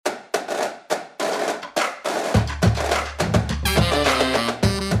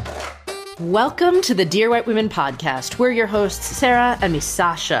Welcome to the Dear White Women podcast. We're your hosts, Sarah and me,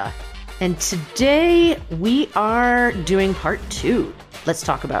 Sasha. And today we are doing part 2. Let's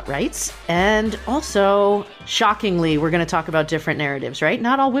talk about rights. And also, shockingly, we're going to talk about different narratives, right?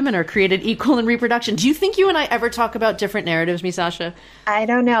 Not all women are created equal in reproduction. Do you think you and I ever talk about different narratives, me, Sasha? I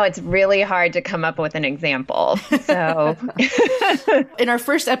don't know. It's really hard to come up with an example. So, in our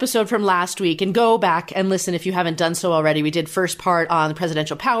first episode from last week, and go back and listen if you haven't done so already, we did first part on the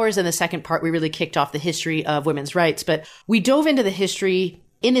presidential powers, and the second part, we really kicked off the history of women's rights. But we dove into the history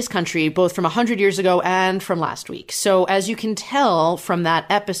in this country, both from 100 years ago and from last week. So as you can tell from that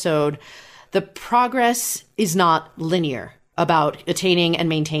episode, the progress is not linear about attaining and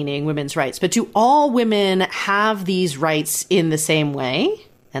maintaining women's rights. But do all women have these rights in the same way?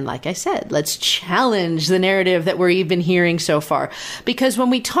 And like I said, let's challenge the narrative that we've been hearing so far. Because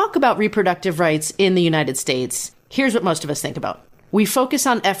when we talk about reproductive rights in the United States, here's what most of us think about. We focus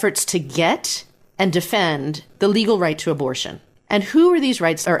on efforts to get and defend the legal right to abortion. And who are these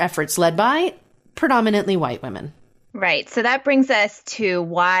rights or efforts led by? Predominantly white women. Right. So that brings us to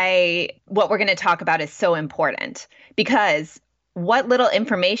why what we're going to talk about is so important. Because what little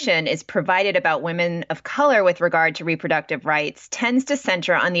information is provided about women of color with regard to reproductive rights tends to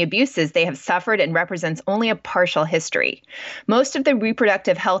center on the abuses they have suffered and represents only a partial history. Most of the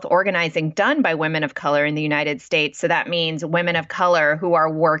reproductive health organizing done by women of color in the United States, so that means women of color who are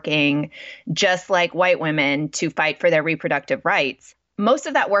working just like white women to fight for their reproductive rights, most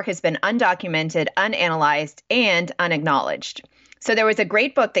of that work has been undocumented, unanalyzed, and unacknowledged. So there was a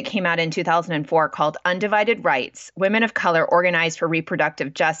great book that came out in 2004 called Undivided Rights, Women of Color Organized for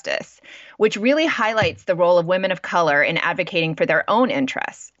Reproductive Justice, which really highlights the role of women of color in advocating for their own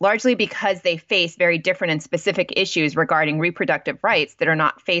interests, largely because they face very different and specific issues regarding reproductive rights that are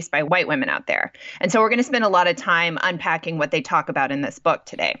not faced by white women out there. And so we're going to spend a lot of time unpacking what they talk about in this book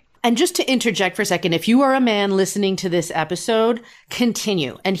today. And just to interject for a second, if you are a man listening to this episode,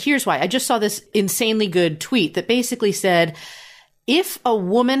 continue. And here's why. I just saw this insanely good tweet that basically said, if a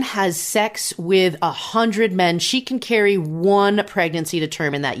woman has sex with 100 men, she can carry one pregnancy to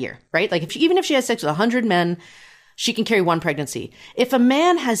term in that year, right? Like even if she has sex with 100 men, she can carry one pregnancy. If a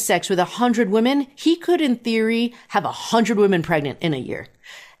man has sex with 100 women, he could, in theory, have 100 women pregnant in a year.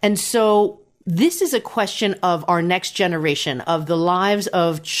 And so this is a question of our next generation, of the lives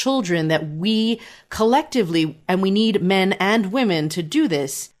of children that we collectively, and we need men and women to do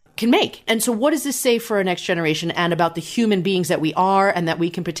this, can make. And so what does this say for our next generation and about the human beings that we are and that we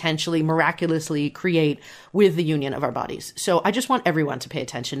can potentially miraculously create with the union of our bodies? So I just want everyone to pay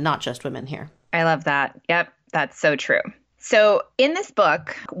attention, not just women here. I love that. Yep, that's so true. So in this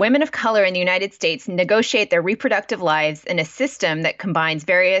book, women of color in the United States negotiate their reproductive lives in a system that combines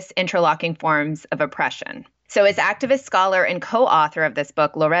various interlocking forms of oppression. So as activist scholar and co-author of this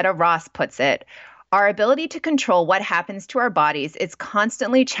book, Loretta Ross puts it, our ability to control what happens to our bodies is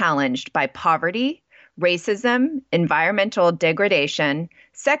constantly challenged by poverty, racism, environmental degradation,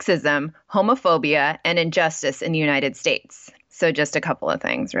 sexism, homophobia, and injustice in the United States. So just a couple of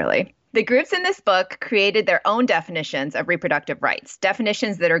things, really. The groups in this book created their own definitions of reproductive rights,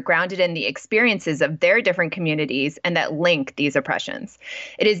 definitions that are grounded in the experiences of their different communities and that link these oppressions.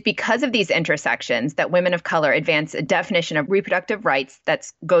 It is because of these intersections that women of color advance a definition of reproductive rights that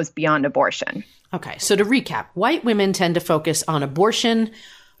goes beyond abortion. Okay, so to recap, white women tend to focus on abortion.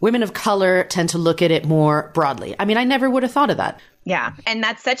 Women of color tend to look at it more broadly. I mean, I never would have thought of that. Yeah, and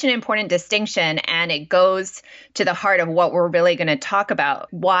that's such an important distinction, and it goes to the heart of what we're really going to talk about.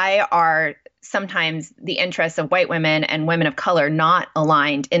 Why are sometimes the interests of white women and women of color not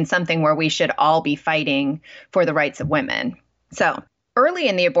aligned in something where we should all be fighting for the rights of women? So early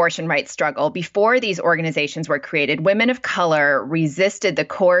in the abortion rights struggle, before these organizations were created, women of color resisted the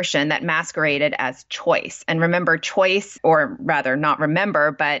coercion that masqueraded as choice. And remember, choice, or rather not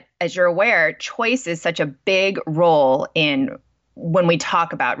remember, but as you're aware, choice is such a big role in when we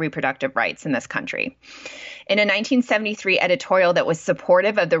talk about reproductive rights in this country. In a 1973 editorial that was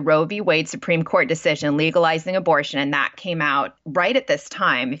supportive of the Roe v. Wade Supreme Court decision legalizing abortion, and that came out right at this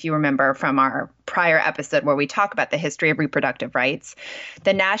time, if you remember from our prior episode where we talk about the history of reproductive rights,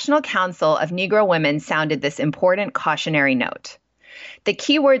 the National Council of Negro Women sounded this important cautionary note. The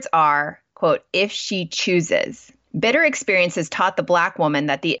key words are, quote, if she chooses. Bitter experiences taught the Black woman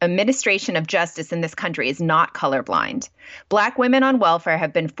that the administration of justice in this country is not colorblind. Black women on welfare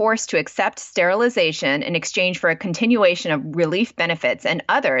have been forced to accept sterilization in exchange for a continuation of relief benefits, and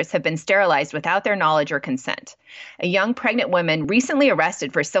others have been sterilized without their knowledge or consent. A young pregnant woman recently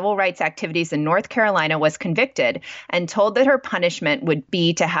arrested for civil rights activities in North Carolina was convicted and told that her punishment would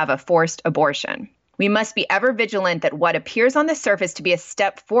be to have a forced abortion. We must be ever vigilant that what appears on the surface to be a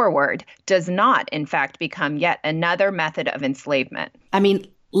step forward does not, in fact, become yet another method of enslavement. I mean,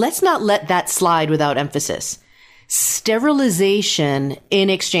 let's not let that slide without emphasis. Sterilization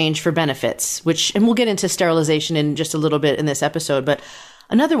in exchange for benefits, and we'll get into sterilization in just a little bit in this episode, but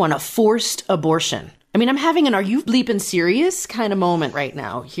another one, a forced abortion. I mean, I'm having an are you bleeping serious kind of moment right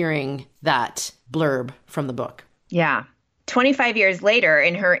now hearing that blurb from the book. Yeah. 25 years later,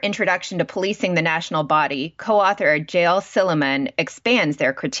 in her Introduction to Policing the National Body, co-author Jael Silliman expands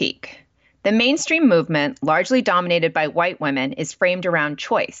their critique. The mainstream movement, largely dominated by white women, is framed around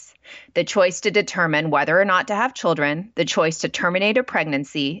choice. The choice to determine whether or not to have children, the choice to terminate a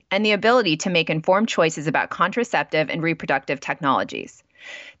pregnancy, and the ability to make informed choices about contraceptive and reproductive technologies.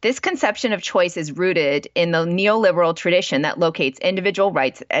 This conception of choice is rooted in the neoliberal tradition that locates individual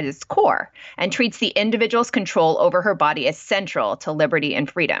rights at its core and treats the individual's control over her body as central to liberty and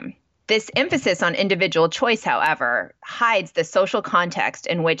freedom. This emphasis on individual choice, however, hides the social context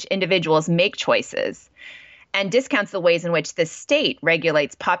in which individuals make choices and discounts the ways in which the state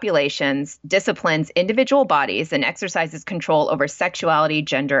regulates populations, disciplines individual bodies, and exercises control over sexuality,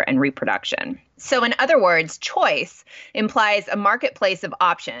 gender, and reproduction. So in other words, choice implies a marketplace of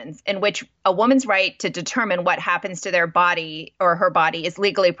options in which a woman's right to determine what happens to their body or her body is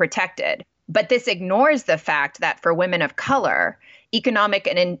legally protected. But this ignores the fact that for women of color, economic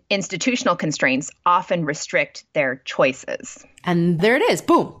and institutional constraints often restrict their choices. And there it is.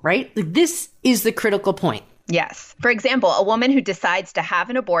 Boom, right? This is the critical point. Yes. For example, a woman who decides to have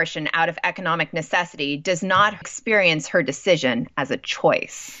an abortion out of economic necessity does not experience her decision as a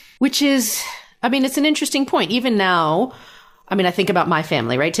choice. Which is, I mean, it's an interesting point. Even now, I mean, I think about my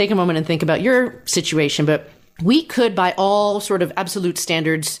family, right? Take a moment and think about your situation, but we could, by all sort of absolute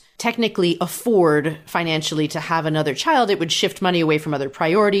standards, technically afford financially to have another child. It would shift money away from other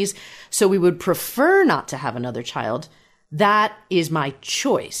priorities. So we would prefer not to have another child. That is my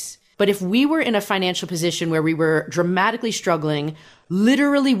choice. But if we were in a financial position where we were dramatically struggling,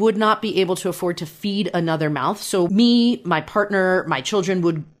 literally would not be able to afford to feed another mouth. So me, my partner, my children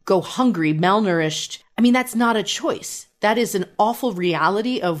would go hungry, malnourished. I mean, that's not a choice. That is an awful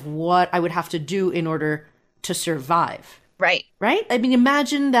reality of what I would have to do in order to survive. Right. Right? I mean,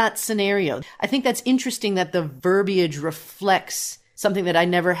 imagine that scenario. I think that's interesting that the verbiage reflects something that I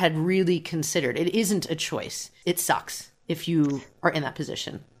never had really considered. It isn't a choice. It sucks if you are in that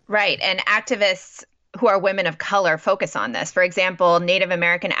position. Right. And activists who are women of color focus on this. For example, Native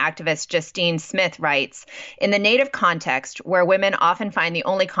American activist Justine Smith writes, in the Native context, where women often find the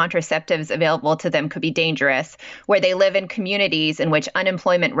only contraceptives available to them could be dangerous, where they live in communities in which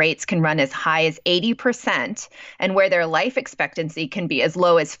unemployment rates can run as high as 80%, and where their life expectancy can be as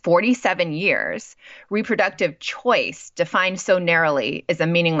low as 47 years, reproductive choice, defined so narrowly, is a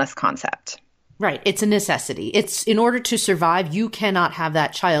meaningless concept. Right. It's a necessity. It's in order to survive, you cannot have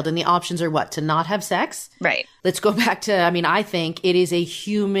that child. And the options are what? To not have sex? Right. Let's go back to, I mean, I think it is a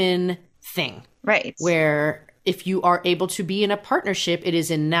human thing. Right. Where if you are able to be in a partnership, it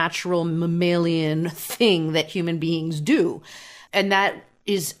is a natural mammalian thing that human beings do. And that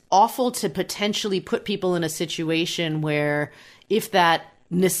is awful to potentially put people in a situation where if that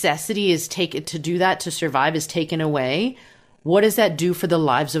necessity is taken to do that, to survive, is taken away, what does that do for the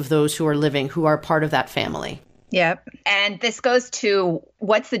lives of those who are living, who are part of that family? Yep. And this goes to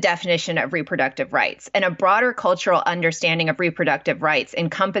what's the definition of reproductive rights? And a broader cultural understanding of reproductive rights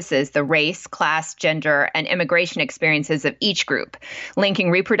encompasses the race, class, gender, and immigration experiences of each group, linking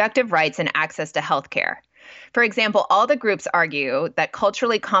reproductive rights and access to health care. For example, all the groups argue that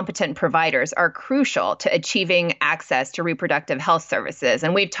culturally competent providers are crucial to achieving access to reproductive health services.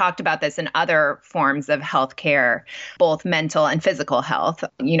 And we've talked about this in other forms of healthcare, both mental and physical health,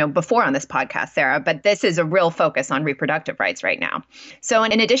 before on this podcast, Sarah, but this is a real focus on reproductive rights right now. So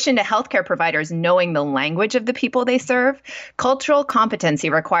in addition to healthcare providers knowing the language of the people they serve, cultural competency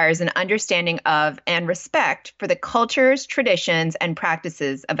requires an understanding of and respect for the cultures, traditions, and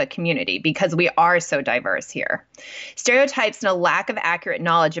practices of a community because we are so diverse here. Stereotypes and a lack of accurate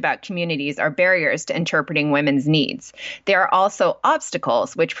knowledge about communities are barriers to interpreting women's needs. They are also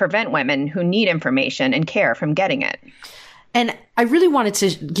obstacles which prevent women who need information and care from getting it. And I really wanted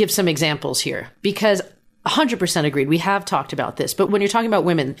to give some examples here because 100% agreed. We have talked about this. But when you're talking about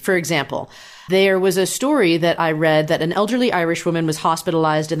women, for example, there was a story that I read that an elderly Irish woman was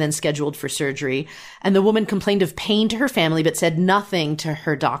hospitalized and then scheduled for surgery. And the woman complained of pain to her family, but said nothing to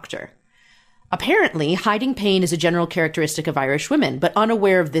her doctor. Apparently, hiding pain is a general characteristic of Irish women, but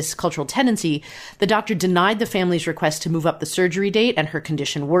unaware of this cultural tendency, the doctor denied the family's request to move up the surgery date and her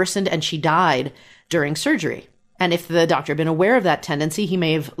condition worsened and she died during surgery. And if the doctor had been aware of that tendency, he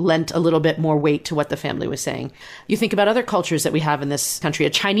may have lent a little bit more weight to what the family was saying. You think about other cultures that we have in this country.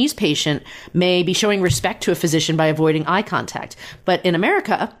 A Chinese patient may be showing respect to a physician by avoiding eye contact. But in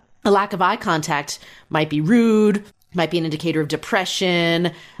America, a lack of eye contact might be rude, might be an indicator of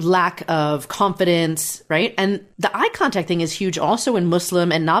depression, lack of confidence, right? And the eye contact thing is huge also in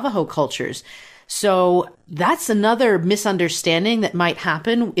Muslim and Navajo cultures. So that's another misunderstanding that might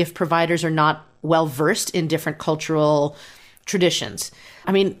happen if providers are not well versed in different cultural traditions.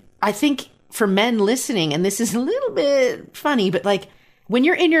 I mean, I think for men listening, and this is a little bit funny, but like when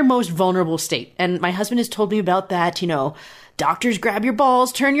you're in your most vulnerable state, and my husband has told me about that, doctors grab your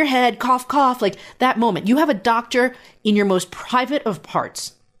balls, turn your head, cough, cough, like that moment. You have a doctor in your most private of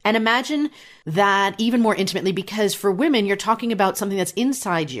parts. And imagine that even more intimately, because for women, you're talking about something that's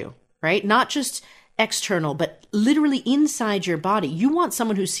inside you, right? Not just external, but literally inside your body. You want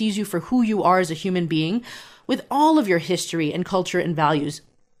someone who sees you for who you are as a human being with all of your history and culture and values,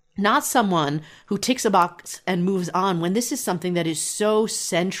 not someone who ticks a box and moves on when this is something that is so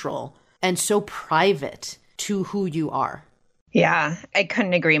central and so private to who you are. Yeah, I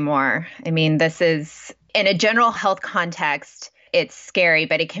couldn't agree more. I mean, this is in a general health context. It's scary,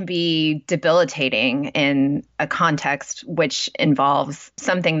 but it can be debilitating in a context which involves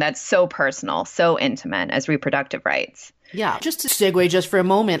something that's so personal, so intimate as reproductive rights. Yeah, just to segue just for a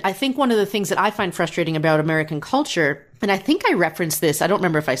moment, I think one of the things that I find frustrating about American culture, and I think I referenced this, I don't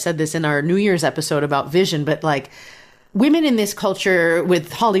remember if I said this in our New Year's episode about vision, but like women in this culture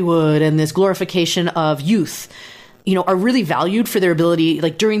with Hollywood and this glorification of youth, are really valued for their ability,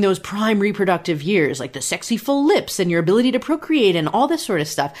 like during those prime reproductive years, like the sexy full lips and your ability to procreate and all this sort of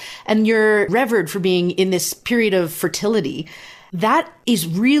stuff. And you're revered for being in this period of fertility. That is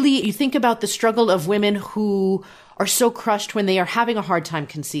really, you think about the struggle of women who are so crushed when they are having a hard time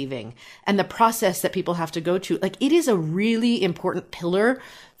conceiving and the process that people have to go to. Like it is a really important pillar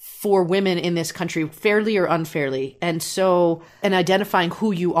for women in this country, fairly or unfairly. And identifying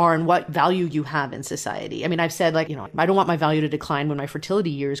who you are and what value you have in society. I mean, I've said I don't want my value to decline when my fertility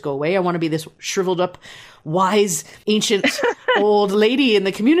years go away. I want to be this shriveled up, wise, ancient old lady in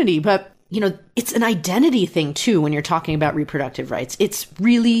the community. But, it's an identity thing too when you're talking about reproductive rights. It's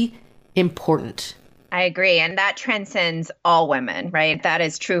really important. I agree. And that transcends all women, right? That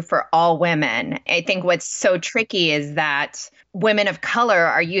is true for all women. I think what's so tricky is that women of color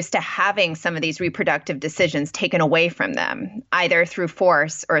are used to having some of these reproductive decisions taken away from them, either through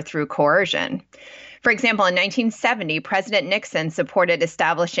force or through coercion. For example, in 1970, President Nixon supported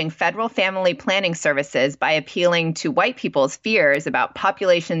establishing federal family planning services by appealing to white people's fears about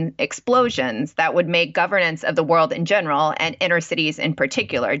population explosions that would make governance of the world in general and inner cities in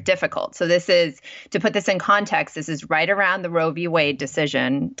particular difficult. So this is, to put this in context, this is right around the Roe v. Wade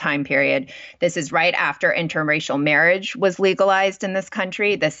decision time period. This is right after interracial marriage was legalized in this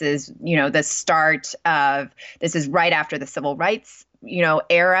country. This is, this is right after the civil rights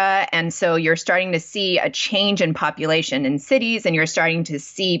era. And so you're starting to see a change in population in cities, and you're starting to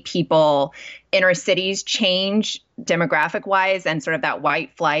see people, inner cities change demographic wise, and sort of that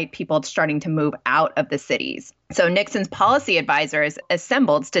white flight, people starting to move out of the cities. So Nixon's policy advisors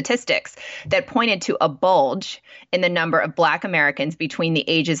assembled statistics that pointed to a bulge in the number of Black Americans between the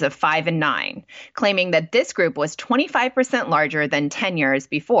ages of 5 and 9, claiming that this group was 25% larger than 10 years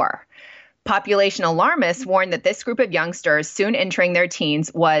before. Population alarmists warned that this group of youngsters soon entering their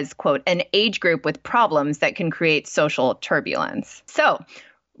teens was, quote, an age group with problems that can create social turbulence. So,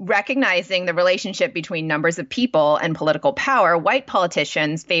 recognizing the relationship between numbers of people and political power, white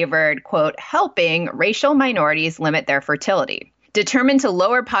politicians favored, quote, helping racial minorities limit their fertility. Determined to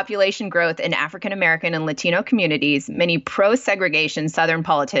lower population growth in African American and Latino communities, many pro-segregation Southern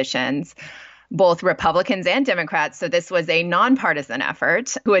politicians, both Republicans and Democrats, so this was a nonpartisan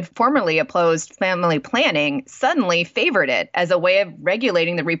effort, who had formerly opposed family planning, suddenly favored it as a way of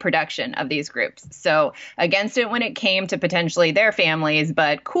regulating the reproduction of these groups. So against it when it came to potentially their families,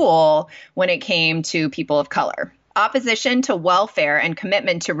 but cool when it came to people of color. Opposition to welfare and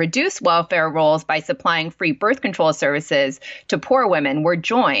commitment to reduce welfare rolls by supplying free birth control services to poor women were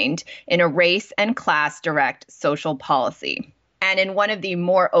joined in a race and class direct social policy. And in one of the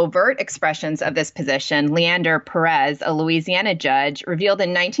more overt expressions of this position, Leander Perez, a Louisiana judge, revealed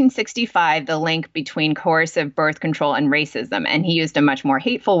in 1965 the link between coercive birth control and racism. And he used a much more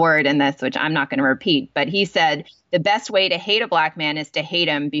hateful word in this, which I'm not going to repeat. But he said, the best way to hate a Black man is to hate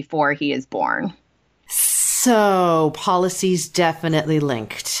him before he is born. So policies definitely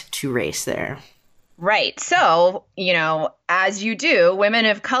linked to race there. Right. So, as you do, women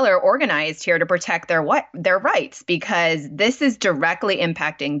of color organized here to protect their rights, because this is directly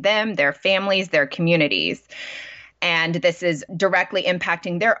impacting them, their families, their communities. And this is directly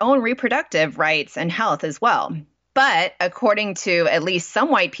impacting their own reproductive rights and health as well. But according to at least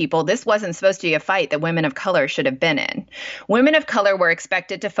some white people, this wasn't supposed to be a fight that women of color should have been in. Women of color were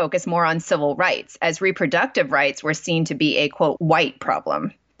expected to focus more on civil rights, as reproductive rights were seen to be a, quote, white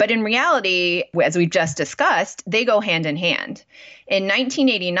problem. But in reality, as we've just discussed, they go hand in hand. In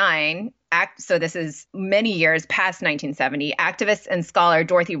 1989, so this is many years past 1970, activist and scholar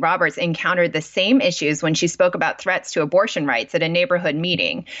Dorothy Roberts encountered the same issues when she spoke about threats to abortion rights at a neighborhood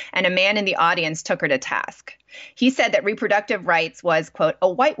meeting, and a man in the audience took her to task. He said that reproductive rights was, quote,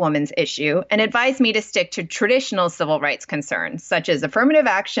 a white woman's issue, and advised me to stick to traditional civil rights concerns, such as affirmative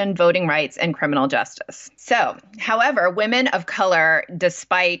action, voting rights, and criminal justice. So, however, women of color,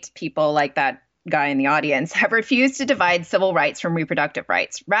 despite people like that guy in the audience, have refused to divide civil rights from reproductive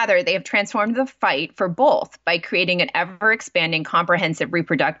rights. Rather, they have transformed the fight for both by creating an ever-expanding comprehensive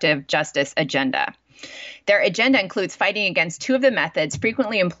reproductive justice agenda. Their agenda includes fighting against two of the methods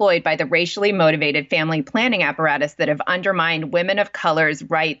frequently employed by the racially motivated family planning apparatus that have undermined women of color's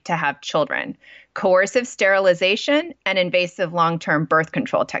right to have children: coercive sterilization and invasive long-term birth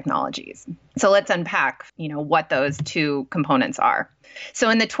control technologies. So let's unpack, what those two components are. So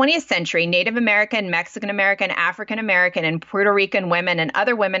in the 20th century, Native American, Mexican American, African American, and Puerto Rican women and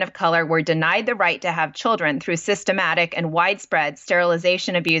other women of color were denied the right to have children through systematic and widespread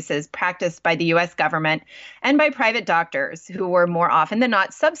sterilization abuses practiced by the U.S. government and by private doctors who were more often than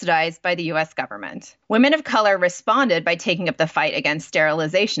not subsidized by the U.S. government. Women of color responded by taking up the fight against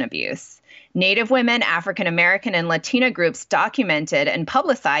sterilization abuse. Native women, African American, and Latina groups documented and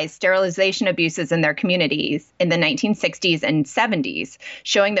publicized sterilization abuses in their communities in the 1960s and 70s,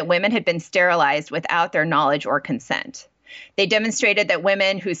 showing that women had been sterilized without their knowledge or consent. They demonstrated that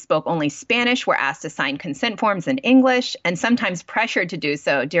women who spoke only Spanish were asked to sign consent forms in English and sometimes pressured to do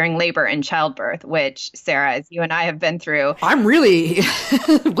so during labor and childbirth, which, Sarah, as you and I have been through. I'm really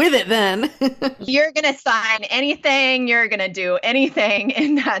with it then. You're going to sign anything, you're going to do anything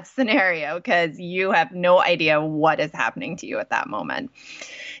in that scenario because you have no idea what is happening to you at that moment.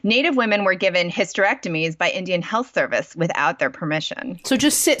 Native women were given hysterectomies by Indian Health Service without their permission. So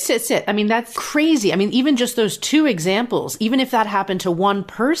just sit. I mean, that's crazy. I mean, even just those two examples, even if that happened to one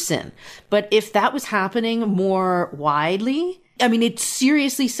person, but if that was happening more widely, I mean, it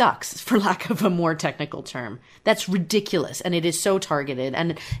seriously sucks, for lack of a more technical term. That's ridiculous. And it is so targeted.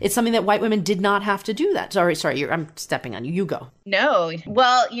 And it's something that white women did not have to do that. Sorry, I'm stepping on you. You go. No.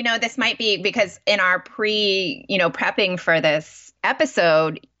 Well, this might be because in our prepping for this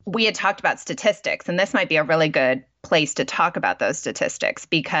episode, we had talked about statistics, and this might be a really good place to talk about those statistics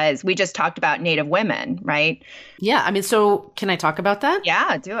because we just talked about Native women, right? Yeah. I mean, so can I talk about that?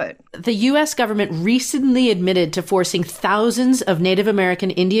 Yeah, do it. The U.S. government recently admitted to forcing thousands of Native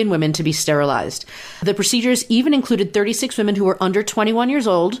American Indian women to be sterilized. The procedures even included 36 women who were under 21 years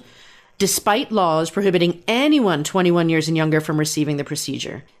old, despite laws prohibiting anyone 21 years and younger from receiving the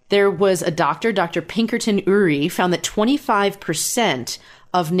procedure. There was a doctor, Dr. Pinkerton Uri, found that 25%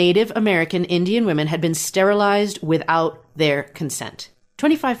 of Native American Indian women had been sterilized without their consent.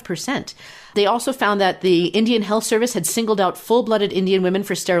 25%. They also found that the Indian Health Service had singled out full-blooded Indian women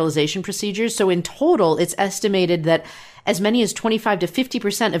for sterilization procedures. So in total, it's estimated that as many as 25 to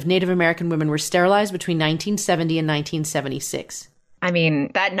 50% of Native American women were sterilized between 1970 and 1976. I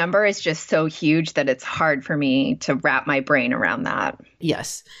mean, that number is just so huge that it's hard for me to wrap my brain around that.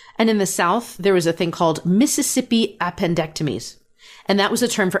 Yes. And in the South, there was a thing called Mississippi appendectomies. And that was a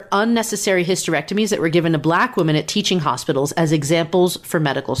term for unnecessary hysterectomies that were given to Black women at teaching hospitals as examples for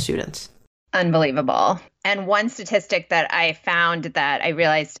medical students. Unbelievable. And one statistic that I found that I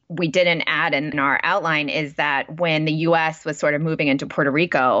realized we didn't add in our outline is that when the U.S. was sort of moving into Puerto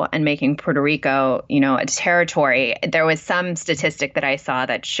Rico and making Puerto Rico, a territory, there was some statistic that I saw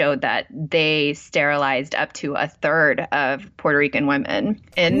that showed that they sterilized up to a third of Puerto Rican women.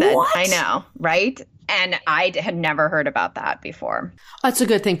 What? I know, right? And I had never heard about that before. That's a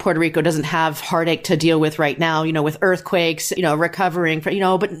good thing Puerto Rico doesn't have heartache to deal with right now, with earthquakes, recovering,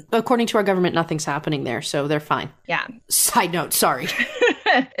 but according to our government, nothing's happening there. So they're fine. Yeah. Side note, sorry.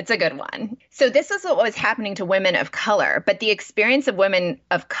 It's a good one. So this is what was happening to women of color, but the experience of women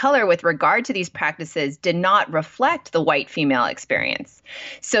of color with regard to these practices did not reflect the white female experience.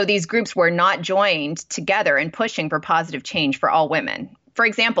 So these groups were not joined together in pushing for positive change for all women. For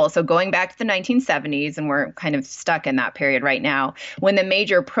example, so going back to the 1970s, and we're kind of stuck in that period right now, when the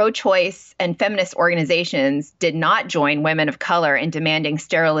major pro-choice and feminist organizations did not join women of color in demanding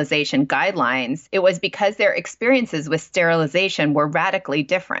sterilization guidelines, it was because their experiences with sterilization were radically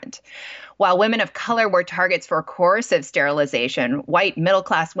different. While women of color were targets for coercive sterilization, white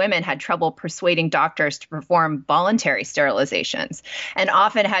middle-class women had trouble persuading doctors to perform voluntary sterilizations and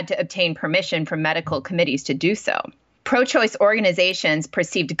often had to obtain permission from medical committees to do so. Pro-choice organizations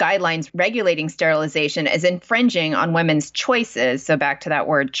perceived guidelines regulating sterilization as infringing on women's choices, so back to that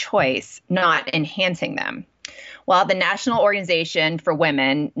word choice, not enhancing them. While the National Organization for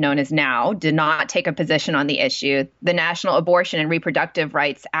Women, known as NOW, did not take a position on the issue, the National Abortion and Reproductive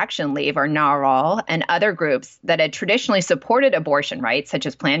Rights Action League, or NARAL, and other groups that had traditionally supported abortion rights, such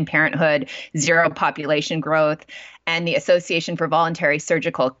as Planned Parenthood, Zero Population Growth, and the Association for Voluntary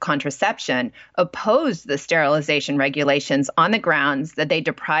Surgical Contraception, opposed the sterilization regulations on the grounds that they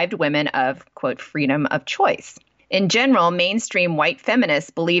deprived women of, quote, freedom of choice. In general, mainstream white feminists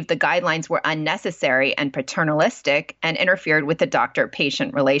believed the guidelines were unnecessary and paternalistic and interfered with the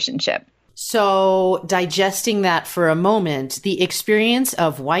doctor-patient relationship. So, digesting that for a moment, the experience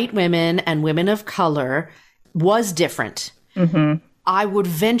of white women and women of color was different. Mm-hmm. I would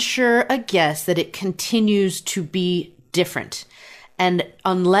venture a guess that it continues to be different. And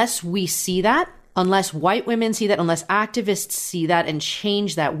unless we see that, unless white women see that, unless activists see that and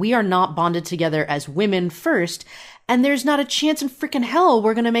change that, we are not bonded together as women first. And there's not a chance in freaking hell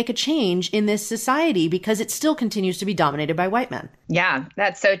we're going to make a change in this society because it still continues to be dominated by white men. Yeah,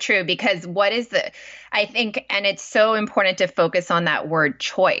 that's so true. Because I think, and it's so important to focus on that word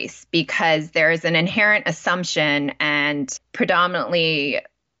choice, because there is an inherent assumption, and predominantly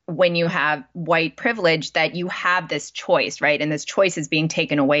when you have white privilege, that you have this choice, right? And this choice is being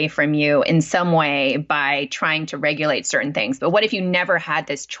taken away from you in some way by trying to regulate certain things. But what if you never had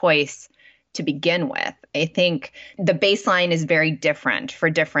this choice to begin with? I think the baseline is very different for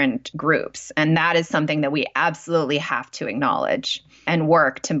different groups. And that is something that we absolutely have to acknowledge and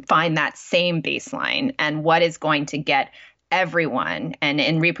work to find that same baseline and what is going to get everyone, and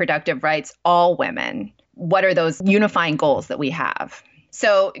in reproductive rights, all women. What are those unifying goals that we have?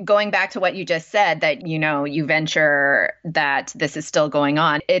 So going back to what you just said, that, you venture that this is still going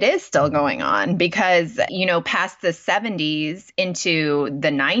on. It is still going on because, past the 70s into the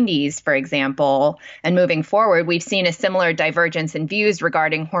 90s, for example, and moving forward, we've seen a similar divergence in views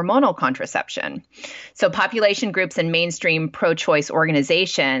regarding hormonal contraception. So population groups and mainstream pro-choice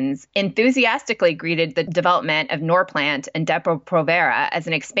organizations enthusiastically greeted the development of Norplant and Depo-Provera as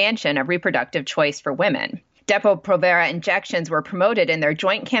an expansion of reproductive choice for women. Depo-Provera injections were promoted in their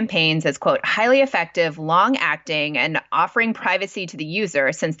joint campaigns as, quote, highly effective, long-acting, and offering privacy to the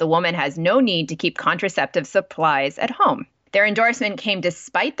user since the woman has no need to keep contraceptive supplies at home. Their endorsement came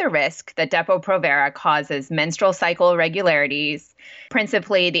despite the risk that Depo-Provera causes menstrual cycle irregularities,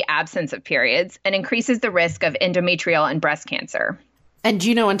 principally the absence of periods, and increases the risk of endometrial and breast cancer. And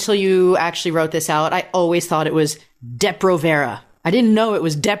until you actually wrote this out, I always thought it was Depo-Provera. I didn't know it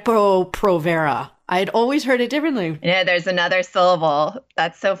was Depo-Provera. I had always heard it differently. Yeah, there's another syllable.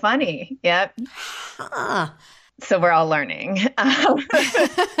 That's so funny. Yep. Huh. So we're all learning.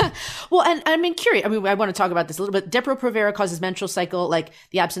 Well, and I'm curious. I want to talk about this a little bit. Depo-Provera causes menstrual cycle, like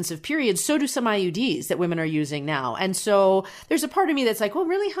the absence of periods. So do some IUDs that women are using now. And so there's a part of me that's like, well,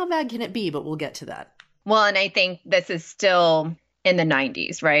 really, how bad can it be? But we'll get to that. Well, and I think this is still in the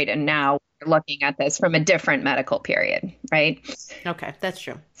 90s, right? And now we're looking at this from a different medical period, right? Okay, that's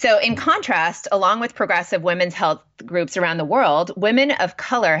true. So in contrast, along with progressive women's health groups around the world, women of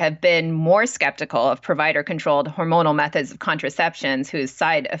color have been more skeptical of provider-controlled hormonal methods of contraceptions whose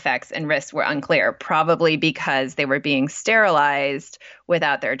side effects and risks were unclear, probably because they were being sterilized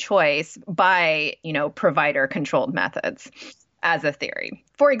without their choice by, provider-controlled methods as a theory.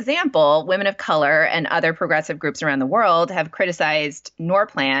 For example, women of color and other progressive groups around the world have criticized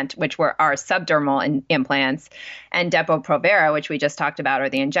Norplant, which are subdermal implants, and Depo-Provera, which we just talked about, are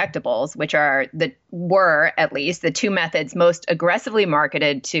the injectables, which were at least the two methods most aggressively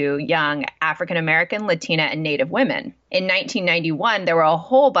marketed to young African American, Latina, and Native women. In 1991, there were a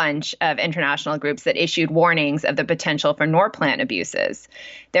whole bunch of international groups that issued warnings of the potential for Norplant abuses.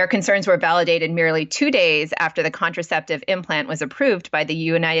 Their concerns were validated merely 2 days after the contraceptive implant was approved by the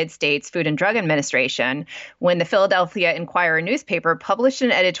United States Food and Drug Administration, when the Philadelphia Inquirer newspaper published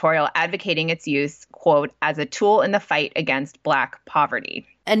an editorial advocating its use, quote, as a tool in the fight against Black poverty.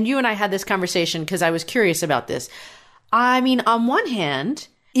 And you and I had this conversation because I was curious about this. On one hand,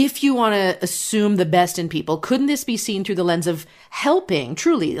 if you want to assume the best in people, couldn't this be seen through the lens of helping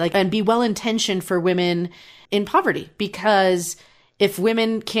truly, and be well-intentioned for women in poverty? Because if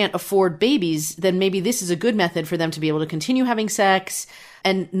women can't afford babies, then maybe this is a good method for them to be able to continue having sex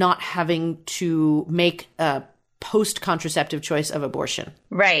and not having to make a post-contraceptive choice of abortion.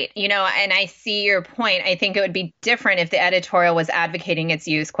 Right. And I see your point. I think it would be different if the editorial was advocating its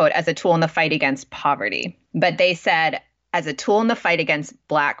use, quote, as a tool in the fight against poverty. But they said as a tool in the fight against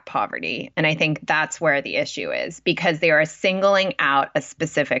Black poverty. And I think that's where the issue is, because they are singling out a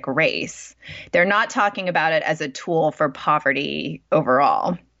specific race. They're not talking about it as a tool for poverty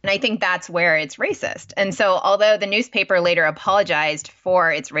overall. And I think that's where it's racist. And so although the newspaper later apologized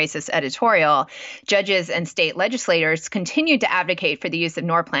for its racist editorial, judges and state legislators continued to advocate for the use of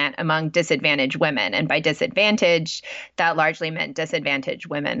Norplant among disadvantaged women. And by disadvantage, that largely meant disadvantaged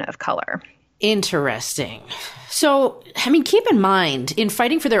women of color. Interesting. So, keep in mind, in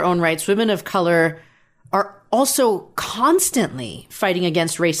fighting for their own rights, women of color are also constantly fighting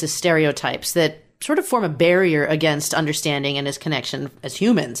against racist stereotypes that sort of form a barrier against understanding and its connection as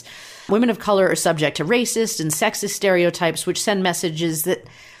humans. Women of color are subject to racist and sexist stereotypes, which send messages that,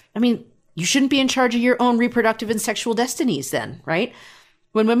 you shouldn't be in charge of your own reproductive and sexual destinies then, right?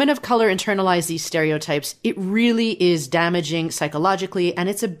 When women of color internalize these stereotypes, it really is damaging psychologically, and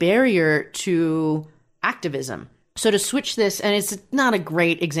it's a barrier to activism. So to switch this, and it's not a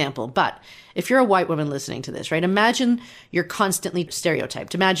great example, but if you're a white woman listening to this, right, imagine you're constantly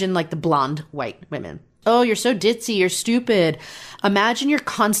stereotyped. Imagine like the blonde white women. Oh, you're so ditzy, you're stupid. Imagine you're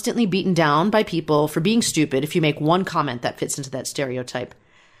constantly beaten down by people for being stupid if you make one comment that fits into that stereotype.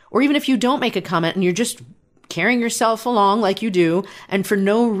 Or even if you don't make a comment and you're just carrying yourself along like you do, and for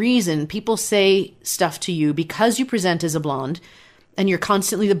no reason, people say stuff to you because you present as a blonde, and you're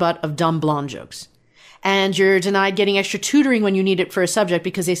constantly the butt of dumb blonde jokes. And you're denied getting extra tutoring when you need it for a subject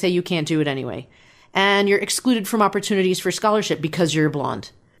because they say you can't do it anyway. And you're excluded from opportunities for scholarship because you're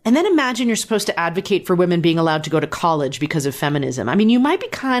blonde. And then imagine you're supposed to advocate for women being allowed to go to college because of feminism. You might be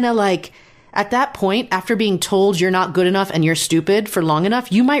kind of like, at that point, after being told you're not good enough and you're stupid for long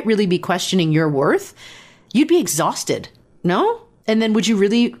enough, you might really be questioning your worth. You'd be exhausted, no? And then would you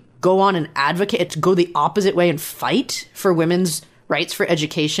really go on and advocate, go the opposite way and fight for women's rights for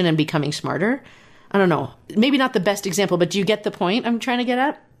education and becoming smarter? I don't know. Maybe not the best example, but do you get the point I'm trying to get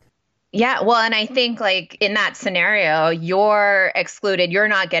at? Yeah, well, and I think like in that scenario, you're excluded. You're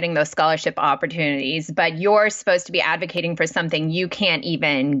not getting those scholarship opportunities, but you're supposed to be advocating for something you can't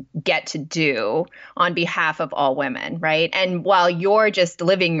even get to do on behalf of all women, right? And while you're just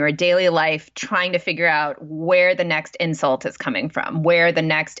living your daily life trying to figure out where the next insult is coming from, where the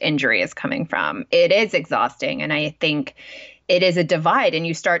next injury is coming from, it is exhausting. And I think it is a divide, and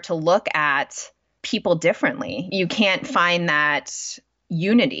you start to look at people differently. You can't find that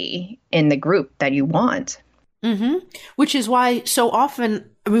unity in the group that you want. Mm-hmm. Which is why so often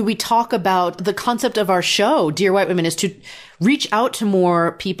we talk about the concept of our show, Dear White Women, is to reach out to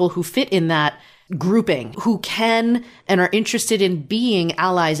more people who fit in that grouping, who can and are interested in being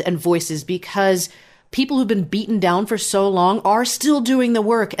allies and voices, because people who've been beaten down for so long are still doing the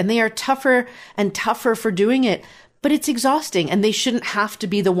work, and they are tougher and tougher for doing it. But it's exhausting, and they shouldn't have to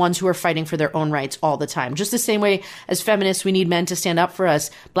be the ones who are fighting for their own rights all the time. Just the same way as feminists, we need men to stand up for us.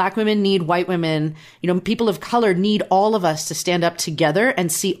 Black women need white women. People of color need all of us to stand up together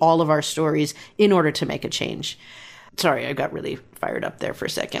and see all of our stories in order to make a change. Sorry, I got really fired up there for a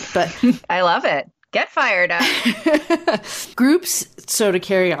second, but I love it. Get fired up. Groups, so to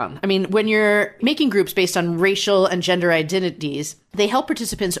carry on. When you're making groups based on racial and gender identities, they help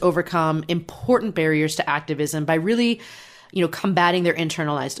participants overcome important barriers to activism by really, combating their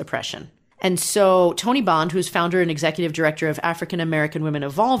internalized oppression. And so Tony Bond, who's founder and executive director of African American Women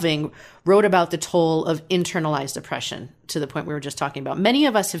Evolving, wrote about the toll of internalized oppression, to the point we were just talking about. Many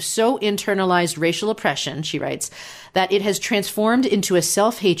of us have so internalized racial oppression, she writes, that it has transformed into a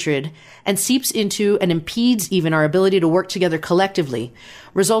self-hatred and seeps into and impedes even our ability to work together collectively,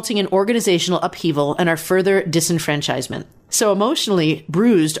 resulting in organizational upheaval and our further disenfranchisement. So emotionally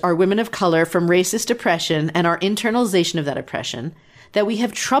bruised are women of color from racist oppression and our internalization of that oppression, that we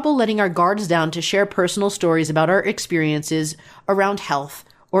have trouble letting our guards down to share personal stories about our experiences around health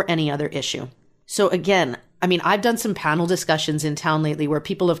or any other issue. So again, I've done some panel discussions in town lately where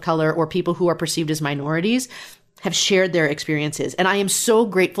people of color or people who are perceived as minorities have shared their experiences. And I am so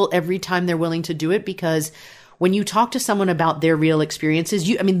grateful every time they're willing to do it, because when you talk to someone about their real experiences,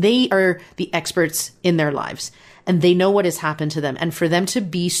 they are the experts in their lives. And they know what has happened to them. And for them to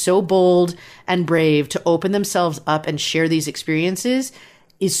be so bold and brave to open themselves up and share these experiences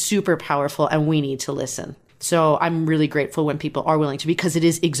is super powerful, and we need to listen. So I'm really grateful when people are willing to, because it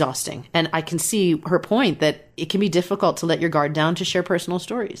is exhausting. And I can see her point that it can be difficult to let your guard down to share personal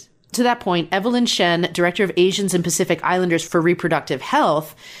stories. To that point, Evelyn Shen, director of Asians and Pacific Islanders for Reproductive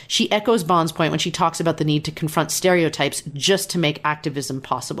Health, she echoes Bond's point when she talks about the need to confront stereotypes just to make activism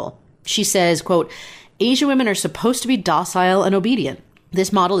possible. She says, quote, Asian women are supposed to be docile and obedient.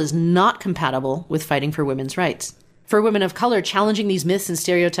 This model is not compatible with fighting for women's rights. For women of color, challenging these myths and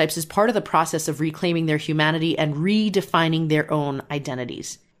stereotypes is part of the process of reclaiming their humanity and redefining their own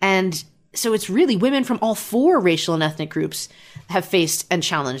identities. And so it's really women from all four racial and ethnic groups have faced and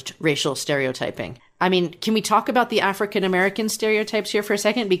challenged racial stereotyping. I mean, can we talk about the African-American stereotypes here for a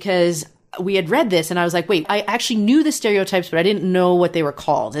second? Because we had read this and I was like, wait, I actually knew the stereotypes, but I didn't know what they were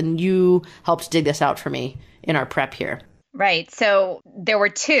called. And you helped dig this out for me in our prep here. Right. So there were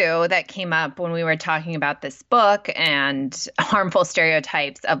two that came up when we were talking about this book and harmful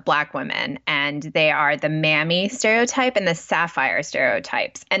stereotypes of Black women. And they are the mammy stereotype and the sapphire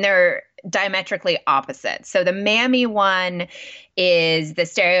stereotypes. And they're diametrically opposite. So the mammy one is the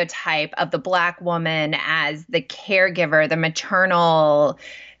stereotype of the Black woman as the caregiver, the maternal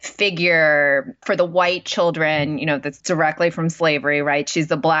figure for the white children, that's directly from slavery, right? She's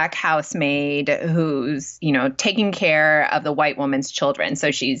the Black housemaid who's, taking care of the white woman's children. So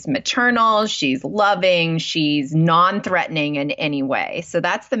she's maternal, she's loving, she's non-threatening in any way. So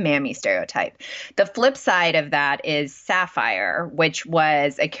that's the mammy stereotype. The flip side of that is Sapphire, which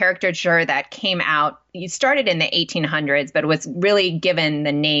was a caricature that came out. You started in the 1800s, but was really given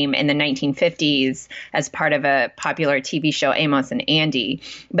the name in the 1950s as part of a popular TV show, Amos and Andy.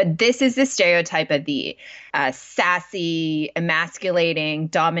 But this is the stereotype of the sassy, emasculating,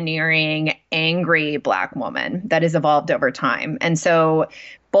 domineering, angry Black woman that has evolved over time. And so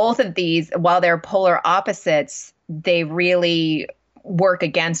both of these, while they're polar opposites, they really work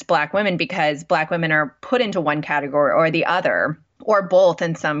against Black women because Black women are put into one category or the other, or both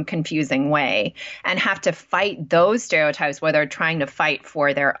in some confusing way, and have to fight those stereotypes where they're trying to fight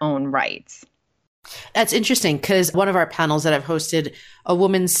for their own rights. That's interesting because one of our panels that I've hosted, a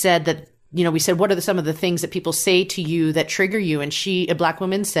woman said that, we said, what are some of the things that people say to you that trigger you? And a Black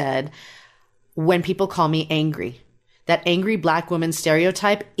woman said, when people call me angry, that angry Black woman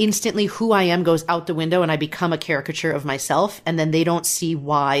stereotype, instantly who I am goes out the window and I become a caricature of myself. And then they don't see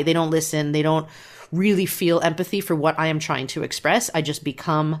why, they don't listen, they don't really feel empathy for what I am trying to express. I just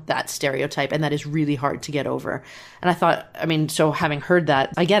become that stereotype, and that is really hard to get over. And I thought, so having heard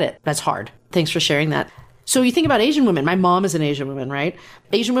that, I get it. That's hard. Thanks for sharing that. So you think about Asian women. My mom is an Asian woman, right?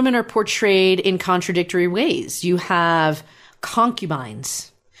 Asian women are portrayed in contradictory ways. You have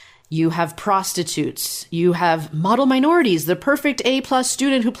concubines. You have prostitutes. You have model minorities, the perfect A+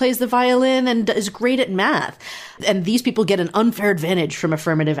 student who plays the violin and is great at math. And these people get an unfair advantage from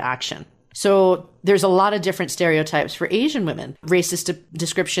affirmative action. So there's a lot of different stereotypes for Asian women. Racist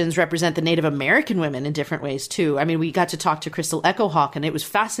descriptions represent the Native American women in different ways too. We got to talk to Crystal Echohawk and it was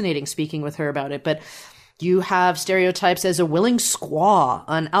fascinating speaking with her about it. But you have stereotypes as a willing squaw,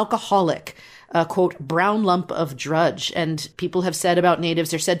 an alcoholic, a quote, brown lump of drudge. And people have said about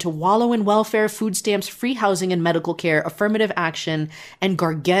Natives, they're said to wallow in welfare, food stamps, free housing and medical care, affirmative action, and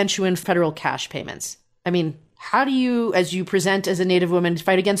gargantuan federal cash payments. How do you, as you present as a Native woman,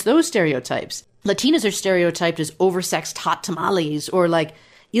 fight against those stereotypes? Latinas are stereotyped as oversexed hot tamales or like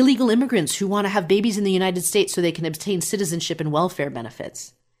illegal immigrants who want to have babies in the United States so they can obtain citizenship and welfare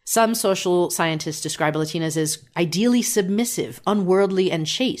benefits. Some social scientists describe Latinas as ideally submissive, unworldly, and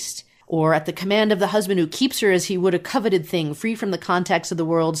chaste, or at the command of the husband who keeps her as he would a coveted thing, free from the contacts of the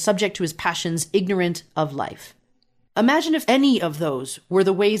world, subject to his passions, ignorant of life. Imagine if any of those were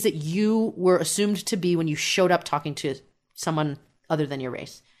the ways that you were assumed to be when you showed up talking to someone other than your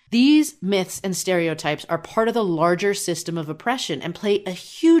race. These myths and stereotypes are part of the larger system of oppression and play a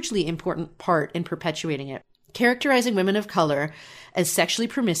hugely important part in perpetuating it. Characterizing women of color as sexually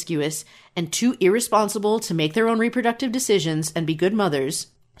promiscuous and too irresponsible to make their own reproductive decisions and be good mothers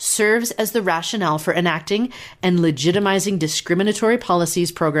serves as the rationale for enacting and legitimizing discriminatory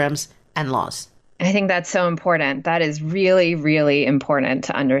policies, programs, and laws. I think that's so important. That is really, really important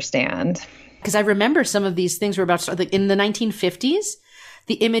to understand. Because I remember some of these things were about to start. In the 1950s,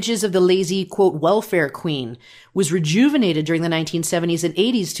 the images of the lazy, quote, welfare queen was rejuvenated during the 1970s and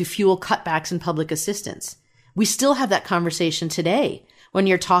 80s to fuel cutbacks in public assistance. We still have that conversation today when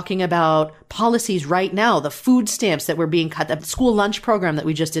you're talking about policies right now, the food stamps that were being cut, the school lunch program that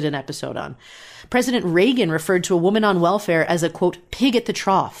we just did an episode on. President Reagan referred to a woman on welfare as a, quote, pig at the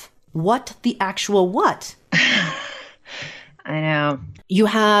trough. What the actual what? I know. You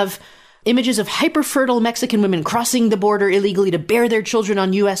have images of hyper-fertile Mexican women crossing the border illegally to bear their children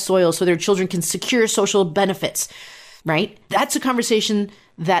on U.S. soil so their children can secure social benefits, right? That's a conversation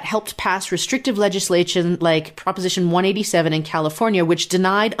that helped pass restrictive legislation like Proposition 187 in California, which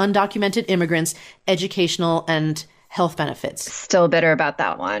denied undocumented immigrants educational and health benefits. Still bitter about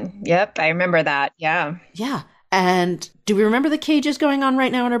that one. Yep, I remember that. Yeah. Yeah. And do we remember the cages going on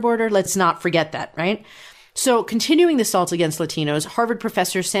right now on our border? Let's not forget that, right? So continuing the assault against Latinos, Harvard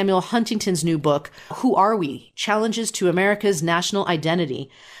professor Samuel Huntington's new book, Who Are We? Challenges to America's National Identity,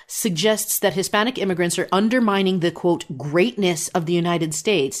 suggests that Hispanic immigrants are undermining the, quote, greatness of the United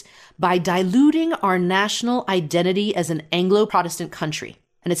States by diluting our national identity as an Anglo-Protestant country.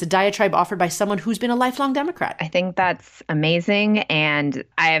 And it's a diatribe offered by someone who's been a lifelong Democrat. I think that's amazing. And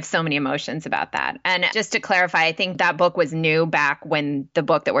I have so many emotions about that. And just to clarify, I think that book was new back when the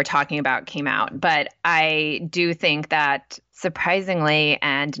book that we're talking about came out. But I do think that surprisingly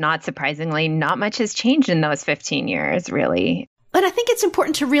and not surprisingly, not much has changed in those 15 years, really. And I think it's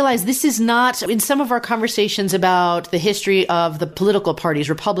important to realize this is not, in some of our conversations about the history of the political parties,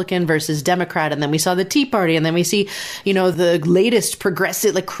 Republican versus Democrat, and then we saw the Tea Party, and then we see, the latest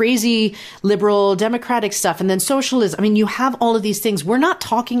progressive, like crazy liberal democratic stuff, and then socialism. I mean, you have all of these things. We're not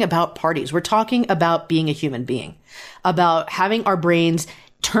talking about parties. We're talking about being a human being, about having our brains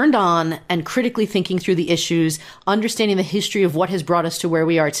turned on and critically thinking through the issues, understanding the history of what has brought us to where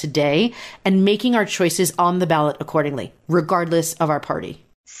we are today, and making our choices on the ballot accordingly, regardless of our party.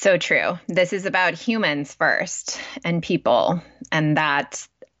 So true. This is about humans first and people, and that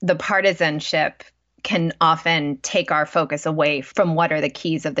the partisanship can often take our focus away from what are the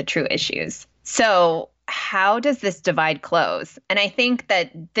keys of the true issues. So how does this divide close? And I think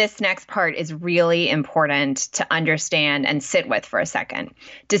that this next part is really important to understand and sit with for a second.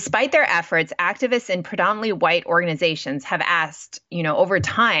 Despite their efforts, activists in predominantly white organizations have asked, over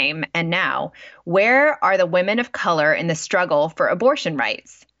time and now, where are the women of color in the struggle for abortion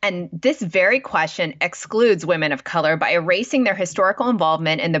rights? And this very question excludes women of color by erasing their historical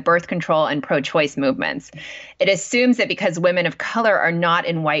involvement in the birth control and pro-choice movements. It assumes that because women of color are not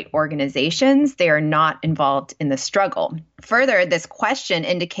in white organizations, they are not involved in the struggle. Further, this question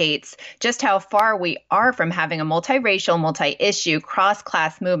indicates just how far we are from having a multiracial, multi-issue,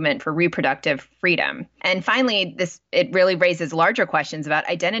 cross-class movement for reproductive freedom. And finally, it really raises larger questions about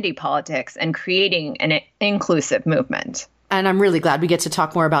identity politics and creating an inclusive movement. And I'm really glad we get to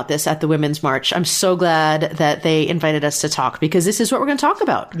talk more about this at the Women's March. I'm so glad that they invited us to talk, because this is what we're going to talk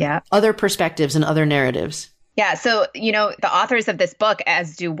about. Yeah. Other perspectives and other narratives. Yeah. So, the authors of this book,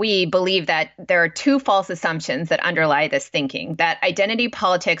 as do we, believe that there are two false assumptions that underlie this thinking: that identity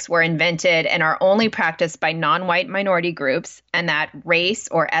politics were invented and are only practiced by non-white minority groups, and that race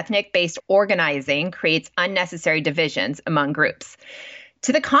or ethnic-based organizing creates unnecessary divisions among groups.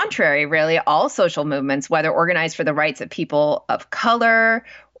 To the contrary, really, all social movements, whether organized for the rights of people of color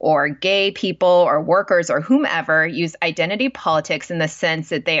or gay people or workers or whomever, use identity politics in the sense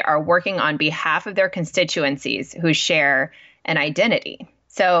that they are working on behalf of their constituencies who share an identity.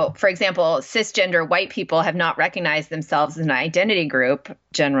 So, for example, cisgender white people have not recognized themselves as an identity group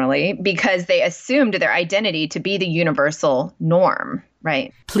generally because they assumed their identity to be the universal norm,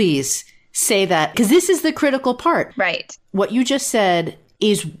 right? Please say that, because this is the critical part. Right. What you just said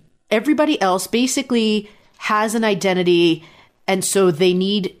is everybody else basically has an identity, and so they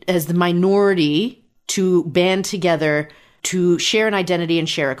need, as the minority, to band together to share an identity and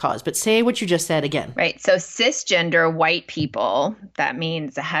share a cause. But say what you just said again. Right. So cisgender white people, that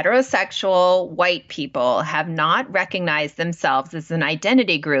means heterosexual white people, have not recognized themselves as an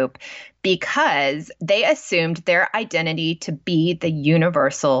identity group because they assumed their identity to be the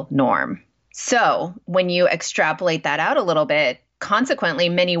universal norm. So when you extrapolate that out a little bit, consequently,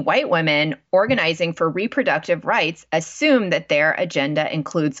 many white women organizing for reproductive rights assume that their agenda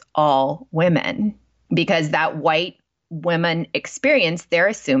includes all women, because that white women experience they're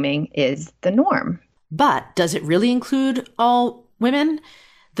assuming is the norm. But does it really include all women?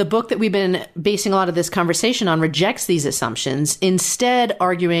 The book that we've been basing a lot of this conversation on rejects these assumptions, instead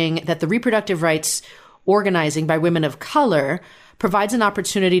arguing that the reproductive rights organizing by women of color provides an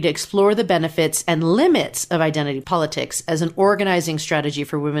opportunity to explore the benefits and limits of identity politics as an organizing strategy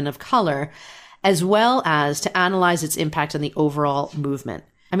for women of color, as well as to analyze its impact on the overall movement.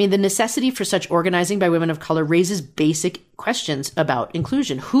 I mean, the necessity for such organizing by women of color raises basic questions about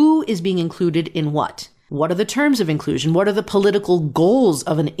inclusion. Who is being included in what? What are the terms of inclusion? What are the political goals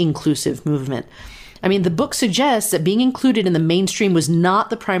of an inclusive movement? I mean, the book suggests that being included in the mainstream was not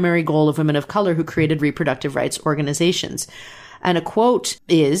the primary goal of women of color who created reproductive rights organizations. And a quote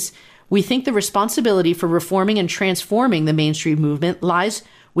is, "We think the responsibility for reforming and transforming the mainstream movement lies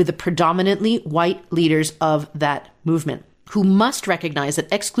with the predominantly white leaders of that movement, who must recognize that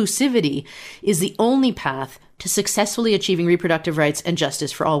exclusivity is the only path to successfully achieving reproductive rights and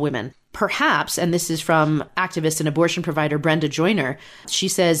justice for all women. Perhaps, and this is from activist and abortion provider Brenda Joyner, she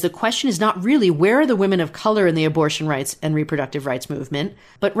says the question is not really where are the women of color in the abortion rights and reproductive rights movement,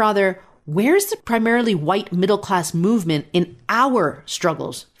 but rather where's the primarily white middle-class movement in our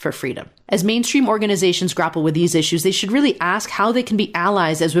struggles for freedom? As mainstream organizations grapple with these issues, they should really ask how they can be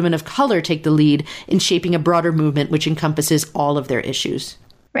allies as women of color take the lead in shaping a broader movement which encompasses all of their issues.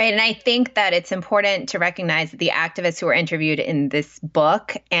 Right. And I think that it's important to recognize that the activists who were interviewed in this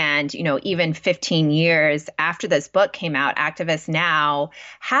book and, even 15 years after this book came out, activists now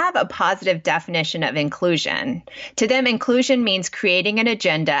have a positive definition of inclusion. To them, inclusion means creating an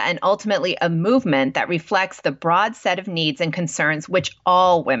agenda and ultimately a movement that reflects the broad set of needs and concerns which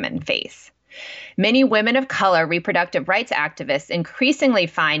all women face. Many women of color reproductive rights activists increasingly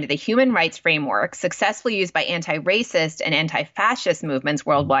find the human rights framework successfully used by anti-racist and anti-fascist movements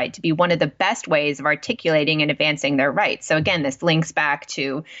worldwide to be one of the best ways of articulating and advancing their rights. So again, this links back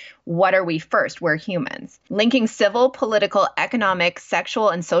to what are we first? We're humans. Linking civil, political, economic, sexual,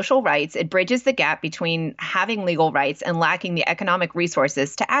 and social rights, it bridges the gap between having legal rights and lacking the economic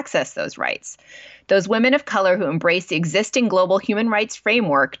resources to access those rights. Those women of color who embrace the existing global human rights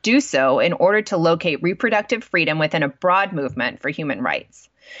framework do so in order to locate reproductive freedom within a broad movement for human rights.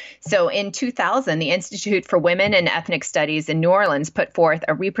 So in 2000, the Institute for Women and Ethnic Studies in New Orleans put forth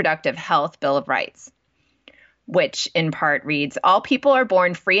a Reproductive Health Bill of Rights, which in part reads, all people are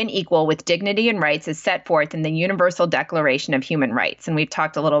born free and equal with dignity and rights as set forth in the Universal Declaration of Human Rights. And we've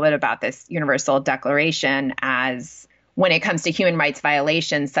talked a little bit about this Universal Declaration as when it comes to human rights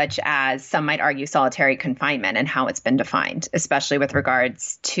violations, such as some might argue solitary confinement and how it's been defined, especially with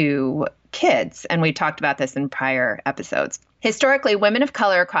regards to kids. And we talked about this in prior episodes. Historically, women of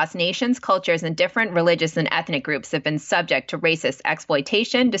color across nations, cultures, and different religious and ethnic groups have been subject to racist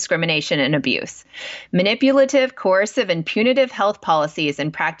exploitation, discrimination, and abuse. Manipulative, coercive, and punitive health policies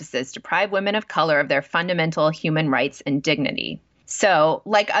and practices deprive women of color of their fundamental human rights and dignity. So,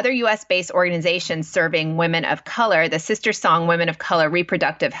 like other U.S.-based organizations serving women of color, the Sister Song Women of Color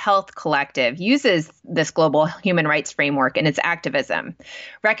Reproductive Health Collective uses this global human rights framework in its activism,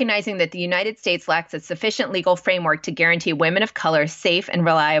 recognizing that the United States lacks a sufficient legal framework to guarantee women of color safe and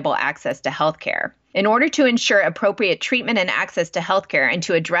reliable access to health care. In order to ensure appropriate treatment and access to healthcare and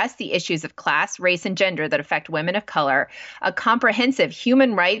to address the issues of class, race, and gender that affect women of color, a comprehensive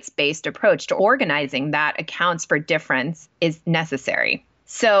human rights-based approach to organizing that accounts for difference is necessary.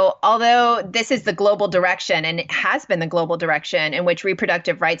 So although this is the global direction, and it has been the global direction in which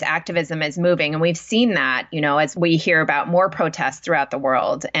reproductive rights activism is moving, and we've seen that, as we hear about more protests throughout the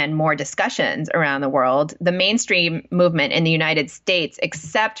world and more discussions around the world, the mainstream movement in the United States,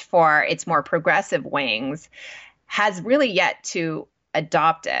 except for its more progressive wings, has really yet to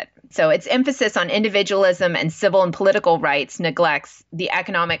adopt it. So its emphasis on individualism and civil and political rights neglects the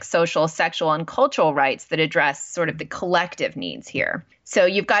economic, social, sexual, and cultural rights that address sort of the collective needs here. So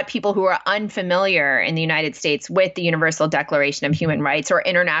you've got people who are unfamiliar in the United States with the Universal Declaration of Human Rights or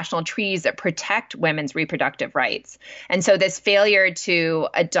international treaties that protect women's reproductive rights. And so this failure to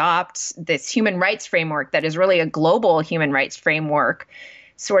adopt this human rights framework that is really a global human rights framework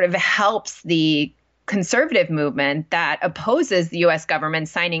sort of helps the conservative movement that opposes the U.S. government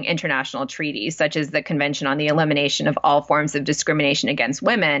signing international treaties, such as the Convention on the Elimination of All Forms of Discrimination Against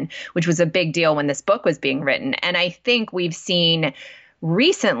Women, which was a big deal when this book was being written. And I think we've seen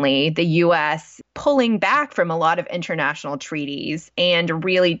recently the U.S. pulling back from a lot of international treaties and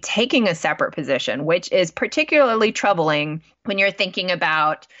really taking a separate position, which is particularly troubling when you're thinking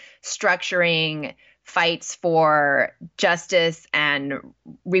about structuring fights for justice and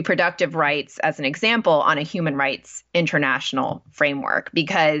reproductive rights, as an example, on a human rights international framework,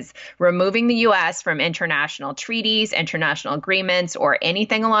 because removing the U.S. from international treaties, international agreements, or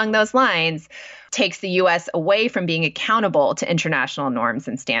anything along those lines takes the U.S. away from being accountable to international norms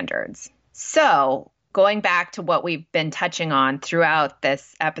and standards. So, going back to what we've been touching on throughout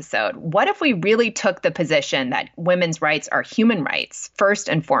this episode, what if we really took the position that women's rights are human rights first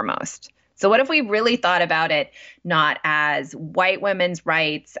and foremost? So what if we really thought about it not as white women's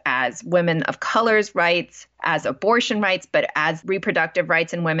rights, as women of color's rights, as abortion rights, but as reproductive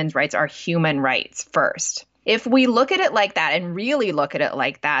rights and women's rights are human rights first? If we look at it like that and really look at it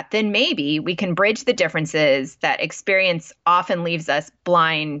like that, then maybe we can bridge the differences that experience often leaves us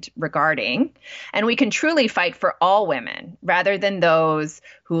blind regarding, and we can truly fight for all women rather than those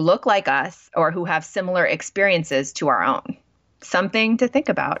who look like us or who have similar experiences to our own. Something to think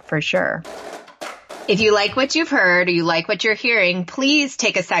about for sure. If you like what you've heard or you like what you're hearing, please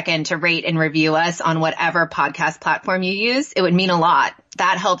take a second to rate and review us on whatever podcast platform you use. It would mean a lot.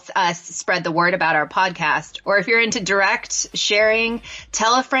 That helps us spread the word about our podcast. Or if you're into direct sharing,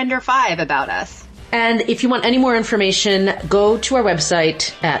 tell a friend or 5 about us. And if you want any more information, go to our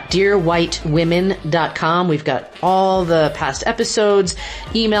website at dearwhitewomen.com. We've got all the past episodes,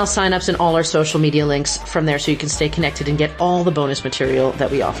 email signups, and all our social media links from there so you can stay connected and get all the bonus material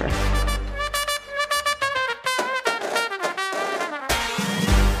that we offer.